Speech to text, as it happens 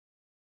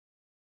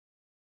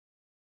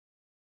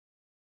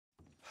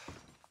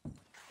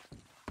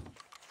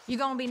You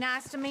gonna be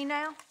nice to me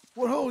now?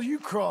 What hole you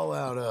crawl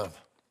out of?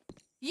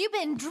 You've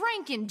been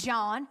drinking,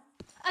 John.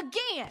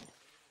 Again.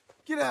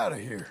 Get out of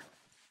here.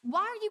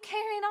 Why are you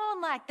carrying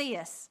on like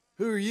this?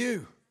 Who are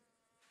you?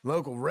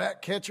 Local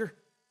rat catcher?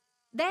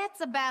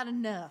 That's about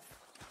enough.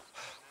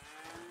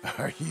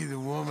 Are you the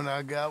woman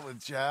I got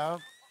with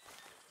child?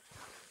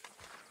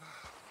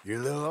 You're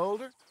a little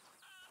older?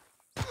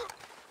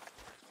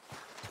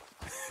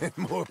 And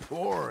more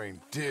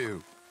boring,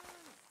 too.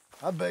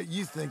 I bet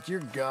you think you're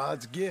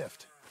God's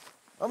gift.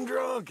 I'm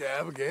drunk,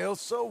 Abigail,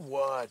 so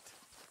what?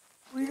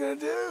 What are you gonna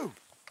do?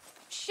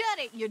 Shut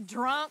it, you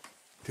drunk.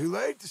 Too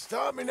late to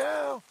stop me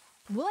now.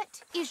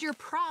 What is your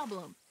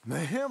problem?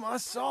 Ma'am, I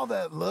saw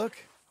that look,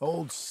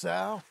 old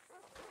sow.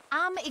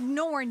 I'm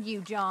ignoring you,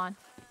 John.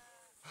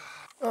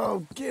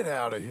 Oh, get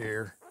out of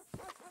here.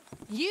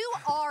 You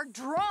are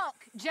drunk,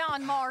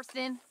 John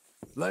Marston.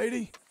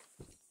 Lady,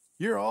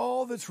 you're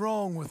all that's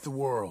wrong with the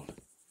world.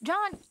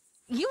 John,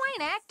 you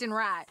ain't acting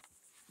right.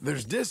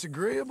 There's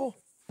disagreeable,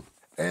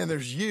 and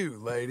there's you,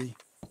 lady.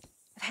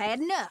 I've had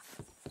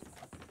enough.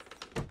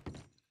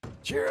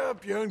 Cheer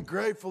up, you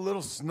ungrateful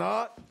little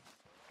snot.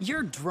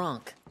 You're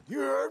drunk. You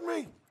heard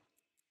me?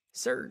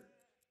 Sir,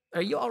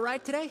 are you all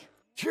right today?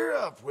 Cheer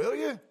up, will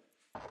you?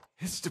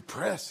 It's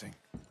depressing.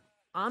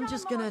 I'm John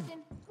just gonna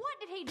Marston, what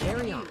did he do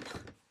carry to you? on.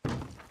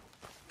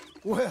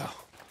 Well,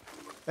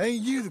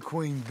 ain't you the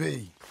queen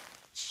bee?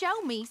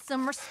 Show me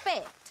some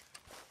respect.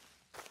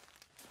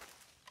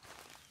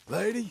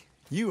 Lady,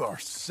 you are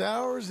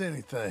sour as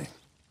anything.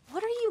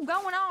 What are you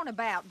going on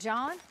about,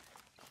 John?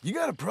 You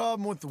got a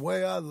problem with the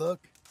way I look?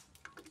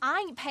 I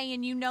ain't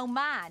paying you no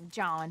mind,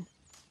 John.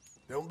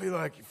 Don't be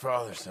like your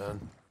father, son.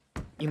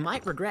 You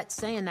might regret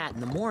saying that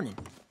in the morning.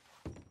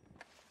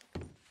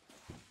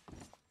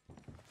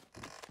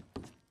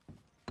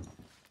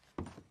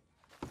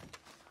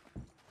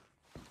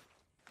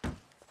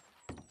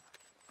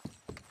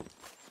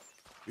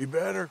 Be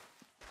better.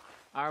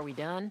 Are we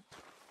done?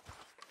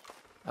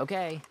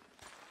 Okay.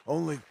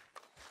 Only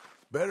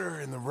better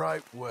in the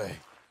right way.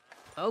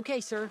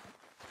 Okay, sir.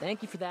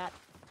 Thank you for that.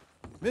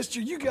 Mister,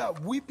 you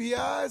got weepy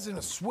eyes and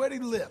a sweaty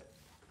lip.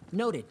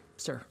 Noted,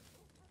 sir.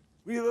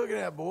 What are you looking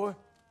at, boy?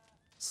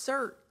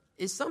 Sir,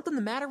 is something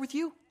the matter with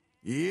you?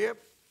 Yep,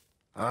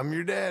 I'm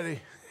your daddy.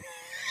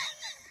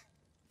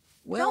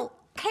 Well,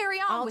 Don't carry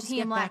on I'll with just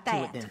him get like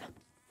back that. to it then.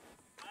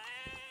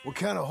 What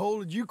kind of hole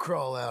did you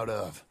crawl out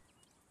of?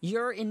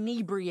 You're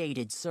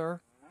inebriated,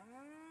 sir.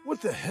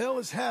 What the hell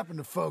has happened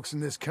to folks in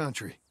this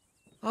country?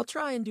 I'll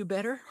try and do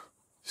better.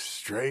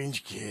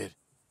 Strange kid.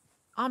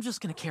 I'm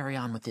just gonna carry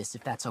on with this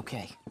if that's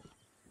okay.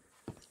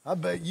 I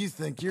bet you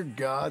think you're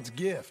God's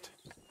gift.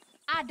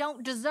 I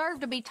don't deserve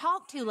to be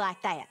talked to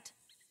like that.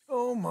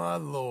 Oh, my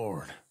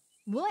Lord.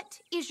 What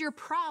is your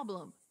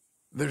problem?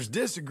 There's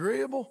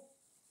disagreeable,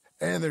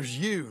 and there's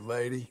you,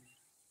 lady.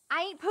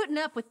 I ain't putting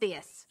up with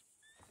this.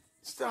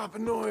 Stop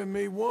annoying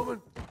me,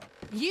 woman.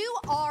 You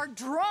are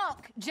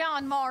drunk,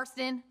 John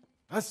Marston.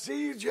 I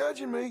see you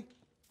judging me,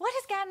 What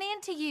has gotten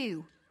into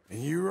you?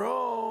 and you're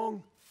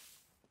wrong.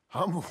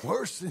 I'm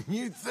worse than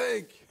you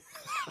think.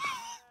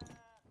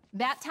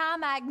 About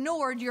time I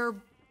ignored your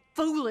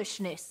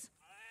foolishness.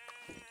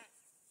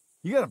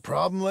 You got a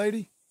problem,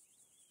 lady?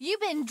 You've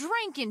been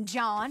drinking,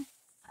 John.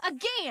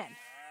 Again.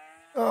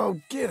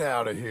 Oh, get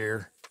out of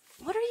here.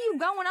 What are you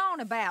going on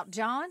about,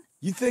 John?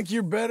 You think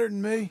you're better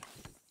than me?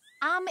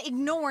 I'm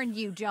ignoring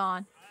you,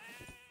 John.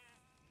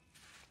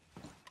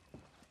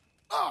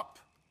 Up!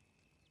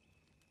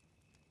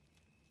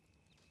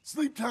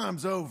 Sleep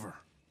time's over.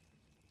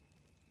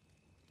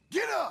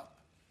 Get up!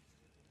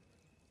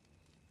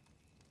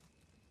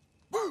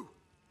 Woo!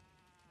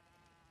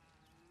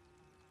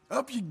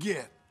 Up you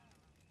get.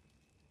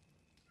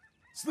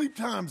 Sleep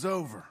time's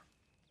over.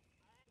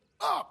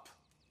 Up!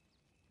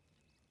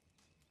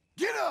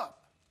 Get up!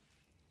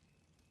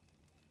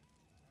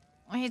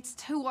 It's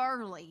too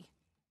early.